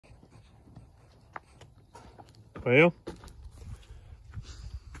Well,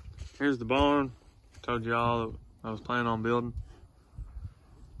 here's the barn. Told y'all that I was planning on building.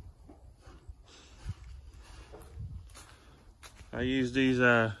 I used these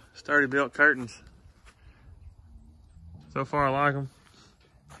sturdy built curtains. So far I like them.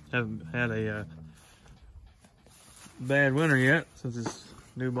 Haven't had a bad winter yet since it's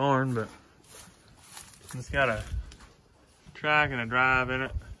a new barn, but it's got a track and a drive in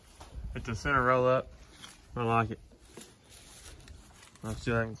it. It's a center roll up. I like it. I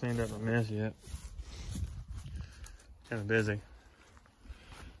still haven't cleaned up my mess yet. Kind of busy.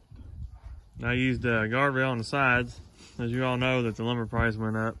 I used a guardrail on the sides. As you all know, that the lumber price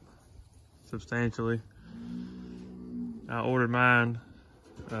went up substantially. I ordered mine.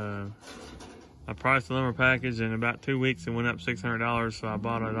 I priced the lumber package, and in about 2 weeks it went up $600, so I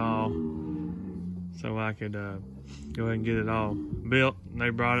bought it all so I could go ahead and get it all built. And they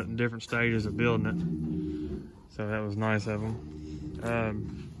brought it in different stages of building it, so that was nice of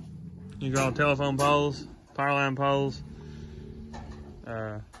them. You got all telephone poles, power line poles.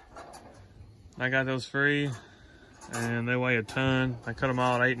 I got those free, and they weigh a ton. I cut them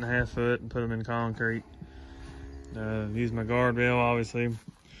all at 8.5 foot and put them in concrete. Used my guardrail, obviously.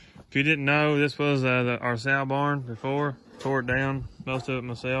 If you didn't know, this was our sow barn before. Tore it down, most of it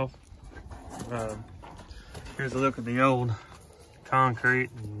myself. Here's a look at the old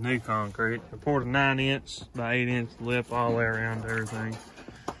concrete and new concrete. I poured a 9-inch by 8-inch lip all the way around everything.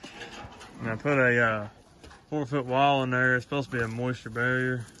 And I put a 4-foot wall in there. It's supposed to be a moisture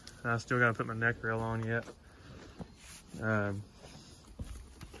barrier. I still got to put my neck rail on yet.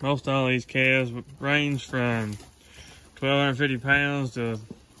 Most all these calves range from 1,250 pounds to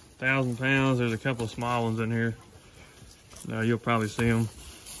 1,000 pounds. There's a couple of small ones in here. You'll probably see them.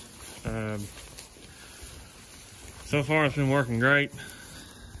 So far it's been working great.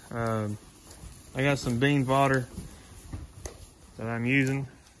 I got some bean fodder that I'm using.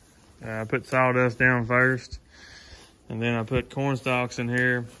 I put sawdust down first, and then I put corn stalks in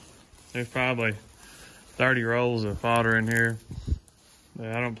here. There's probably 30 rolls of fodder in here.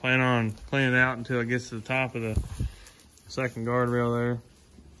 I don't plan on cleaning it out until it gets to the top of the second guardrail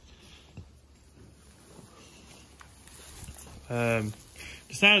there.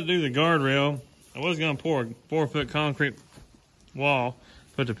 Decided to do the guardrail. I was gonna pour a 4-foot concrete wall,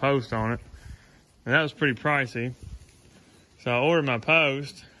 put the post on it, and that was pretty pricey. So I ordered my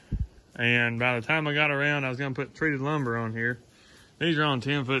post, and by the time I got around, I was gonna put treated lumber on here. These are on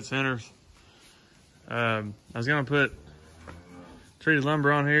 10-foot centers. I was gonna put treated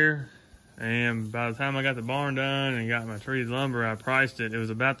lumber on here, and by the time I got the barn done and got my treated lumber, I priced it. It was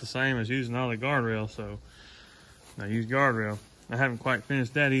about the same as using all the guardrail, so I used guardrail. I haven't quite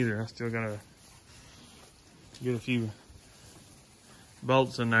finished that either. I still gotta get a few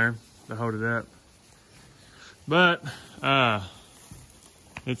bolts in there to hold it up. But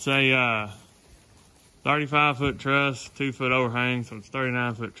it's a 35-foot truss, 2-foot overhang, so it's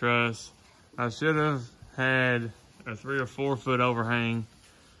 39-foot truss. I should have had a 3 or 4-foot overhang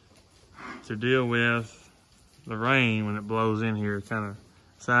to deal with the rain when it blows in here kind of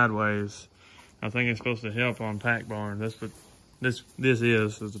sideways. I think it's supposed to help on pack barn. That's what this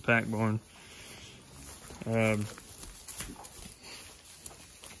is a pack barn.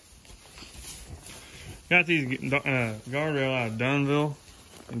 Got these guardrail out of Dunnville,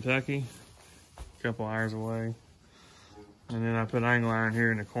 Kentucky, a couple hours away. And then I put angle iron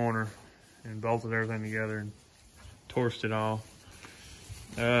here in the corner and bolted everything together and torched it all.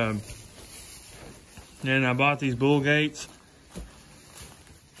 Then I bought these bull gates.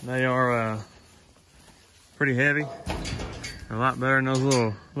 They are pretty heavy. They're a lot better than those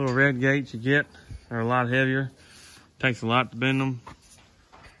little red gates you get. They're a lot heavier. Takes a lot to bend them.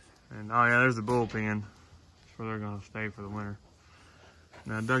 And oh yeah, there's the bullpen. That's where they're gonna stay for the winter.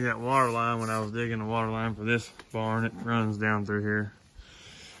 Now I dug that water line when I was digging the water line for this barn. It runs down through here.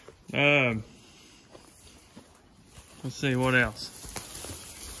 Let's see what else.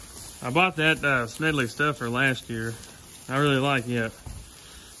 I bought that Smedley stuffer last year. I really like it.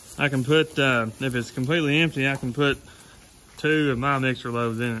 I can put, if it's completely empty, I can put 2 of my mixer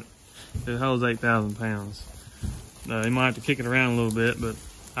loads in it. It holds 8,000 pounds. You might have to kick it around a little bit, but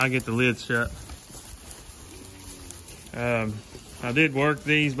I get the lid shut. I did work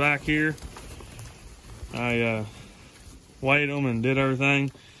these back here. I weighed them and did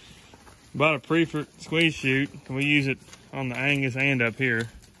everything. Bought a pre-fit squeeze chute. We use it on the Angus and up here.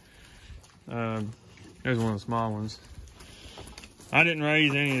 There's one of the small ones. I didn't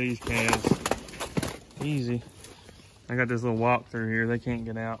raise any of these calves. Easy. I got this little walk through here. They can't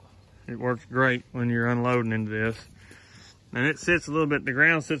get out. It works great when you're unloading into this. And it sits a little bit, the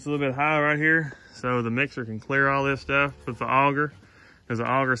ground sits a little bit high right here, so the mixer can clear all this stuff with the auger, because the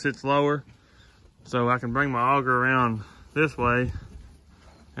auger sits lower. So I can bring my auger around this way,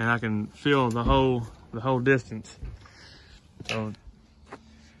 and I can fill the whole distance. So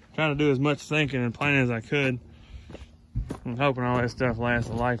trying to do as much thinking and planning as I could. I'm hoping all that stuff lasts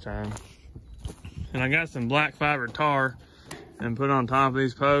a lifetime. And I got some black fiber tar and put on top of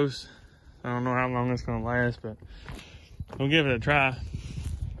these posts. I don't know how long it's gonna last, but we'll give it a try.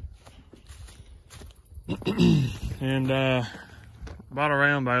 And bought a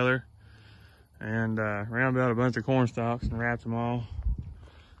round baler and round baled a bunch of corn stalks and wrapped them all.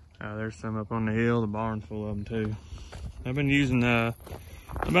 There's some up on the hill. The barn's full of them too. I've been using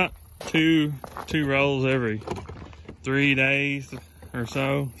about two rolls every 3 days or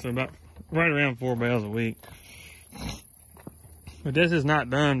so. So about right around 4 bales a week. But this is not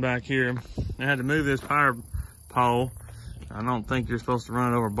done back here. I had to move this power pole. I don't think you're supposed to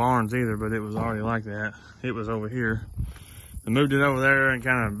run it over barns either, but it was already like that. It was over here. I moved it over there and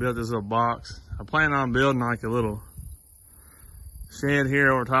kind of built this little box. I plan on building like a little shed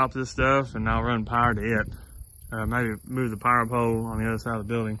here over top of this stuff, and I'll run power to it. Maybe move the power pole on the other side of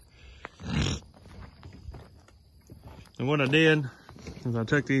the building. And what I did is I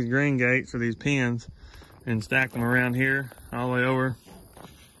took these green gates or these pins and stacked them around here all the way over.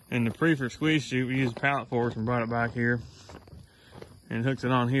 And the prefer squeeze chute, we used pallet force and brought it back here and hooked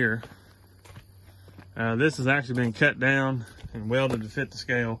it on here. This has actually been cut down and welded to fit the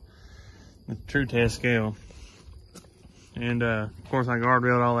scale, the true test scale. And of course I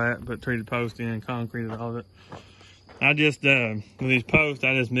guardrailed all that, put treated post in, concreted all of it. I just, with these posts,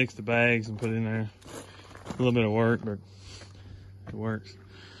 I just mixed the bags and put it in there. A little bit of work, but it works.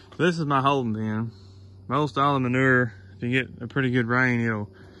 So this is my holding pen. Most all the manure, if you get a pretty good rain,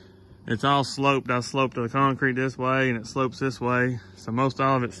 it's all sloped. I sloped the concrete this way and it slopes this way. So most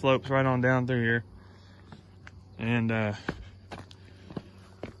all of it slopes right on down through here. And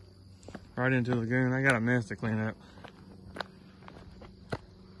right into the lagoon. I got a mess to clean up.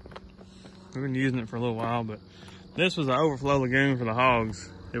 We've been using it for a little while, but this was an overflow lagoon for the hogs.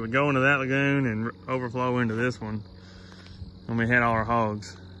 It would go into that lagoon and overflow into this one when we had all our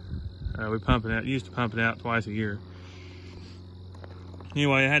hogs. We pump it out, used to pump it out twice a year.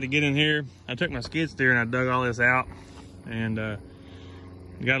 Anyway, I had to get in here. I took my skid steer and I dug all this out, and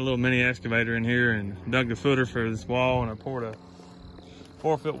got a little mini excavator in here and dug the footer for this wall, and I poured a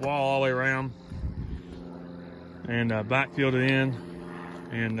 4-foot wall all the way around and backfilled it in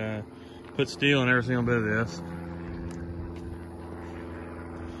and put steel in every single bit of this.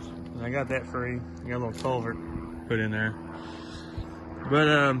 And I got that free. I got a little culvert put in there.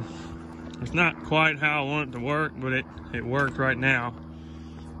 But it's not quite how I want it to work, but it worked right now.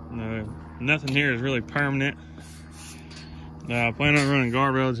 Nothing here is really permanent. I plan on running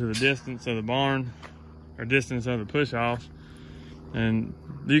guardrails to the distance of the barn, or distance of the push off. And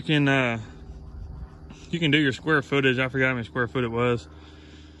you can do your square footage. I forgot how many square foot it was.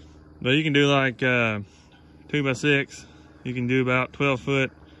 But you can do like 2 by 6. You can do about 12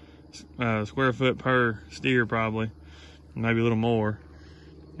 foot square foot per steer probably, maybe a little more.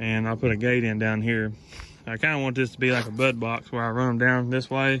 And I'll put a gate in down here. I kind of want this to be like a bud box where I run them down this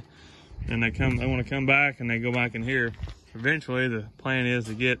way, and they want to come back and they go back in here. Eventually the plan is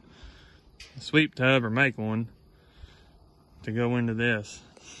to get a sweep tub or make one to go into this.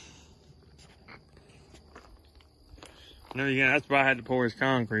 That's why I had to pour this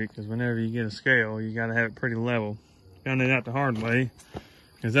concrete, because whenever you get a scale, you got to have it pretty level. Found it out the hard way,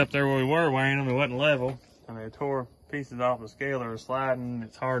 because up there where we were weighing them, it wasn't level, and they tore pieces off the scale that were sliding.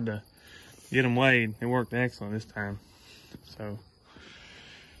 It's hard to get them weighed. It worked excellent this time. So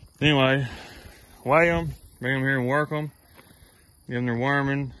anyway, weigh them, bring them here and work them, give them their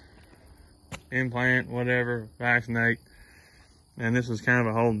worming, implant, whatever, vaccinate. And this is kind of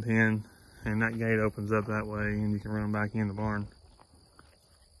a holding pen, and that gate opens up that way and you can run them back in the barn.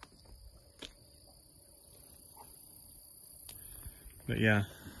 But yeah,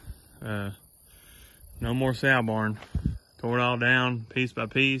 no more sow barn. Tore it all down piece by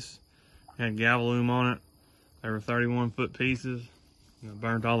piece. Had galvalume on it. They were 31-foot pieces.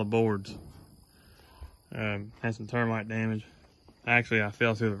 Burnt all the boards. Had some termite damage. Actually, I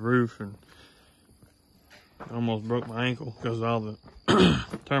fell through the roof and almost broke my ankle because of all the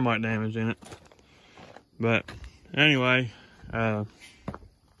termite damage in it. But anyway,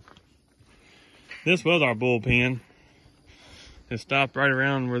 this was our bullpen. It stopped right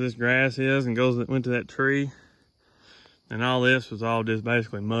around where this grass is and went to that tree. And all this was all just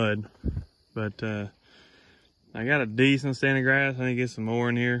basically mud. But I got a decent stand of grass. I need to get some more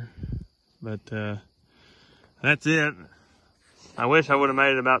in here. But that's it. I wish I would have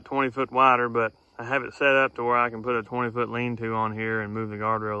made it about 20 foot wider, but I have it set up to where I can put a 20-foot lean-to on here and move the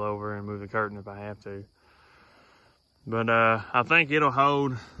guardrail over and move the curtain if I have to. But I think it'll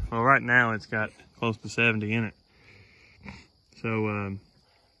hold. Well, right now it's got close to 70 in it. So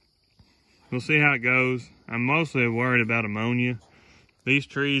we'll see how it goes. I'm mostly worried about ammonia. These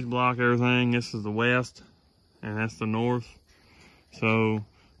trees block everything. This is the west and that's the north. So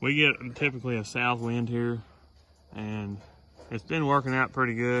we get typically a south wind here, and it's been working out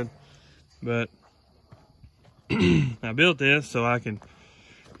pretty good. But I built this so I can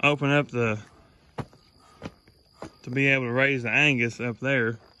open up to be able to raise the Angus up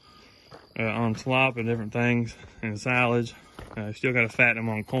there on slop and different things and silage. Still got to fatten them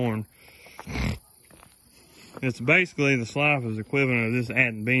on corn. It's basically, the slop is equivalent of just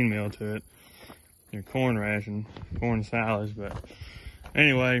adding bean meal to it. Your corn ration, corn silage. But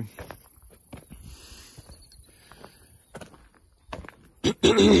anyway,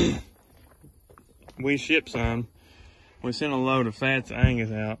 we shipped some. We sent a load of fats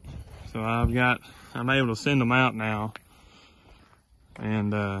Angus out. So I'm able to send them out now.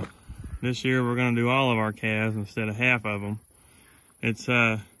 And this year we're gonna do all of our calves instead of half of them.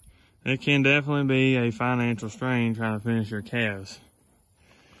 It can definitely be a financial strain trying to finish your calves.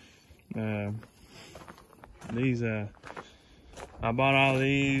 I bought all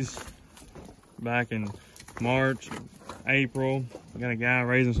these back in March, April. I got a guy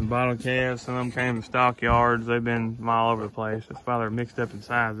raising some bottle calves. Some of them came in stockyards. They've been from all over the place. That's why they're mixed up in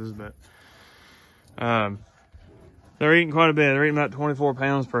sizes, but they're eating quite a bit. They're eating about 24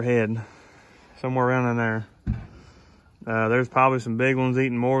 pounds per head, somewhere around in there. There's probably some big ones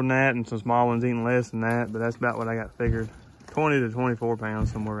eating more than that and some small ones eating less than that, but that's about what I got figured. 20 to 24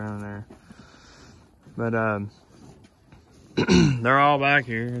 pounds, somewhere around in there. But they're all back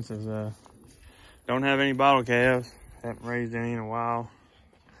here. This is don't have any bottle calves. Haven't raised any in a while.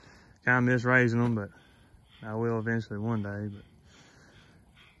 Kind of miss raising them, but I will eventually one day. But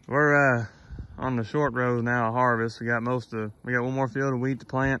we're on the short rows now of harvest. We got one more field of wheat to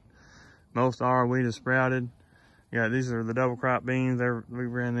plant. Most of our wheat is sprouted. Yeah, these are the double crop beans. We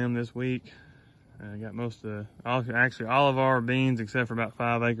ran them this week. Got actually all of our beans except for about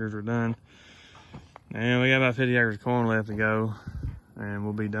 5 acres are done. And we got about 50 acres of corn left to go, and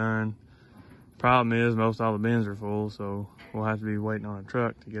we'll be done. Problem is, most all the bins are full, so we'll have to be waiting on a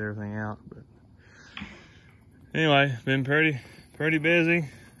truck to get everything out. But anyway, been pretty busy,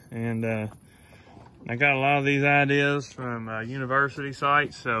 and I got a lot of these ideas from university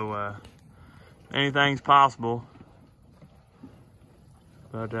sites, so anything's possible.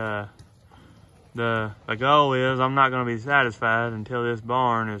 But the goal is I'm not going to be satisfied until this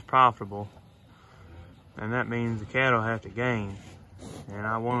barn is profitable. And that means the cattle have to gain. And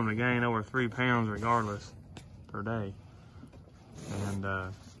I want them to gain over 3 pounds regardless per day. And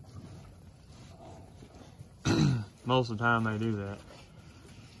most of the time they do that.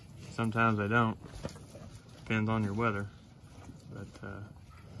 Sometimes they don't. Depends on your weather. But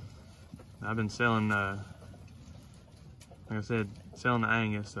I've been selling, like I said, selling the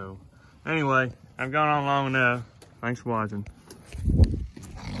Angus. So anyway, I've gone on long enough. Thanks for watching.